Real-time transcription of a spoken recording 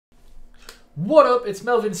What up? It's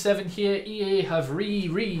Melvin7 here. EA have released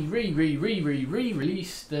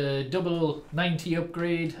the double 90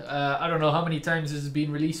 upgrade. I don't know how many times this has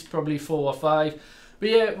been released, probably 4 or 5. But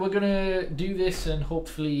yeah, we're gonna do this and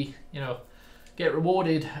hopefully, get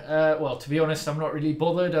rewarded. Well, to be honest, I'm not really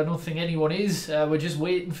bothered. I don't think anyone is. We're just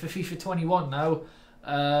waiting for FIFA 21 now.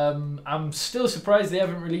 I'm still surprised they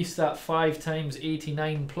haven't released that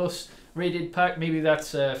 5x89 plus rated pack. Maybe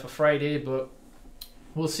that's for Friday, but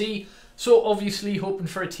we'll see. So obviously hoping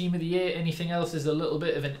for a team of the year. Anything else is a little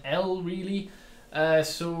bit of an L really.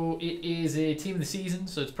 So it is a team of the season,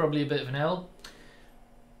 so it's probably a bit of an L.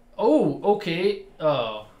 Oh, okay.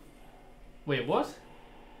 Oh, wait, what?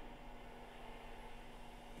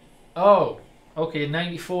 Oh, okay,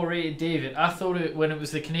 94 rated David. I thought it, when it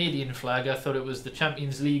was the Canadian flag, I thought it was the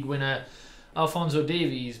Champions League winner Alphonso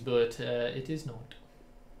Davies, but it is not.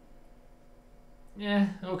 Yeah,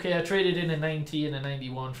 okay, I traded in a 90 and a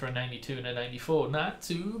 91 for a 92 and a 94. Not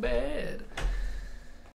too bad.